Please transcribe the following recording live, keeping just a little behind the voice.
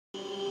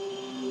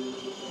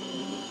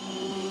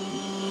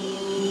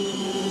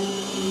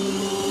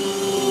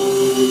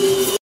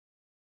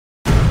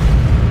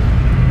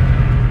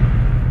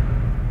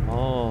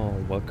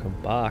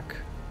Embark.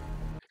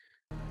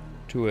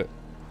 To a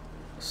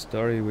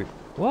story with...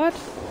 What?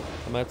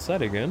 I'm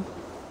outside again?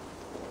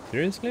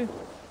 Seriously?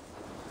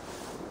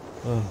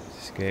 Oh,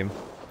 this game.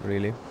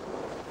 Really?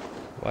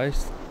 Why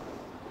is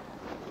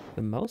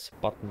the mouse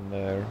button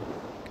there?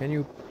 Can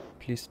you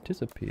please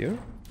disappear?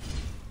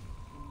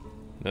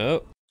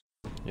 No.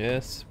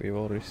 Yes, we've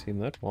already seen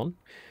that one.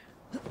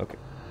 Okay.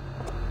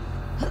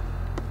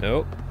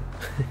 No.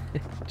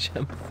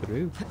 Jump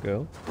through,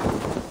 go.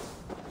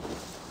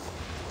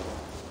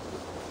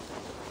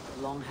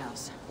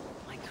 Longhouse.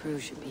 My crew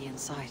should be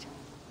inside.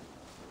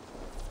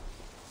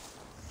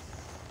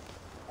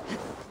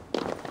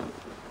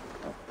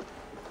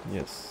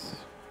 Yes,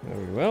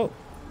 very well.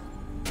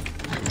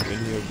 We've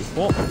been here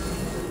before.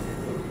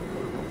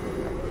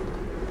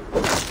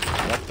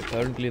 But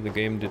apparently the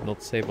game did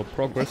not save our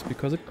progress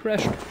because it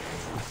crashed.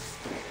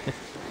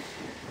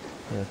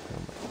 There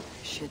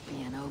should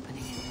be an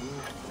opening in the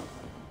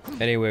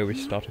roof. Anyway, we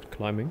started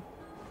climbing.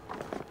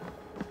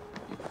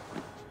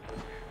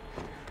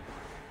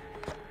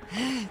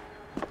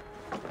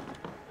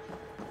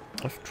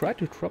 I've tried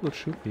to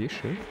troubleshoot the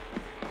issue.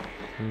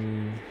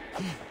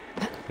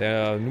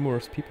 There are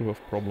numerous people with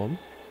problems.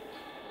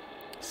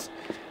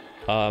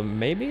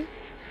 Maybe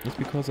it's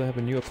because I have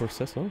a newer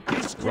processor,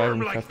 rather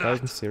than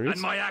 5000 series.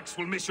 And my axe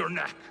will miss your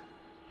neck.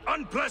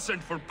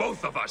 Unpleasant for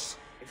both of us.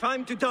 If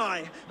I'm to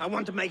die, I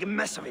want to make a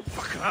mess of it.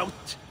 Fuck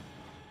out.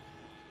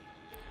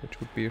 Which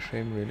would be a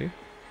shame, really.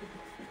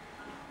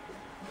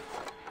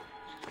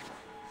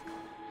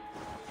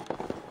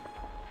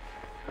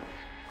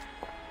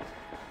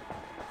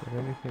 Is there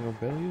anything of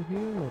value here?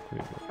 Not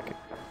really. Okay.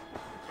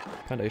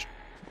 Kinda.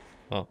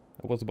 Oh,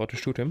 I was about to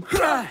shoot him.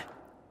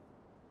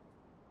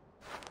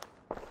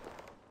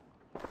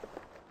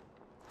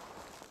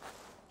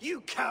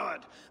 You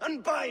coward!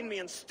 Unbind me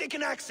and stick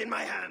an axe in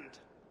my hand!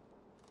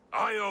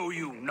 I owe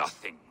you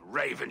nothing,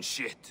 raven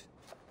shit.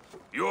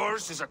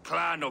 Yours is a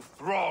clan of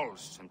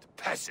thralls and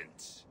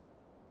peasants.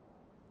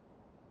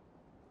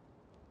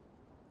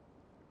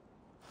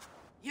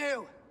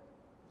 You!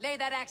 Lay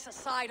that axe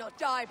aside or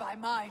die by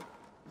mine.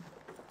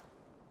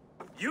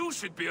 You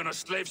should be on a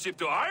slave ship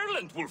to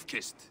Ireland,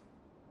 Wolf-Kissed.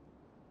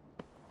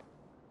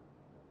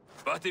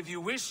 But if you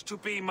wish to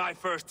be my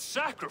first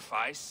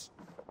sacrifice,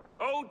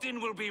 Odin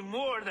will be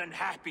more than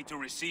happy to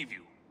receive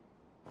you.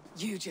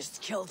 You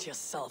just killed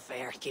yourself,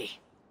 Erky.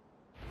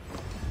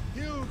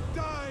 You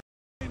die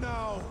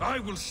now! I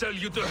will sell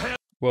you to hell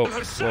Whoa.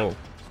 herself!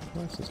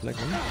 Why is this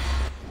lagging?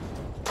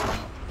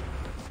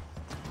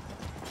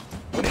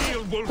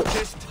 Kneel,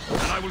 Wolf-Kissed,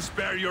 and I will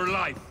spare your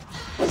life.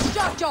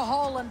 Shut your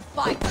hole and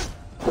fight!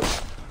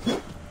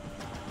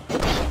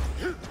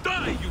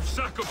 Die, you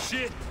sack of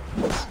shit!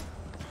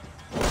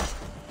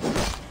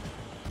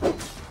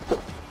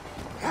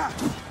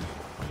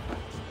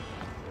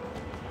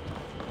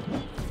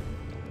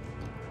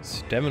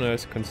 Stamina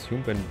is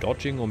consumed when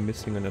dodging or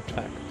missing an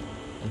attack.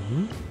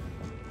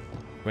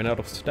 When out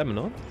of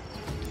stamina,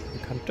 you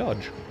can't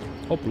dodge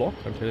or block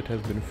until it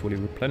has been fully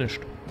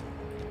replenished.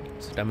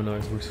 Stamina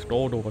is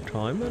restored over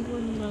time and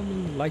when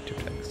landing light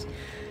attacks.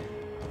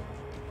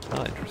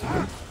 Ah,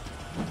 interesting.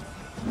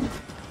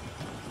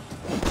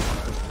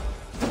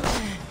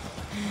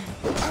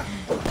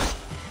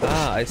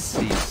 Ah, I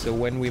see. So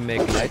when we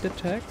make light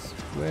attacks,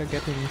 we're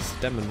getting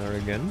stamina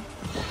again.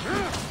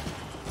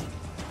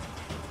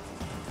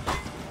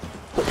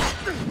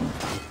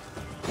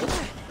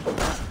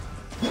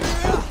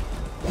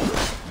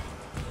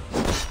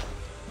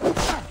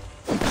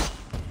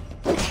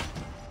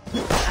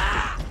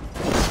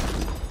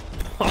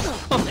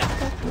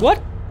 What?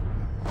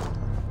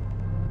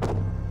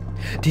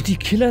 Did he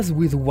kill us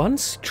with one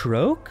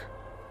stroke?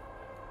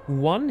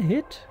 One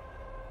hit?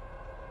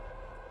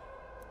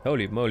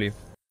 Holy moly.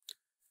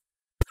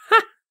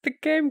 Ha! The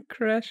game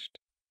crashed.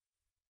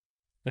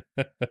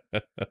 Oh,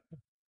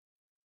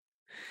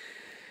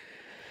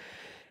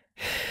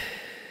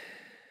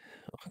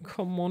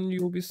 come on,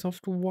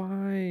 Ubisoft,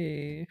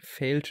 why?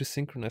 Fail to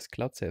synchronize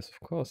cloud saves, of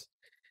course.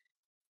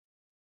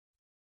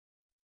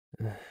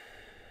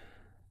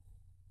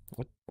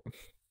 What?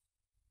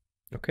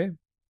 Okay,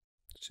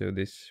 so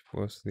this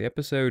was the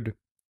episode.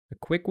 A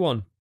quick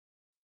one.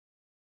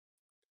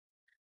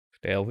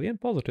 Stealthy and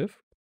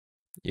positive,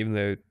 even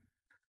though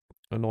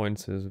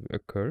annoyances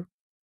occur.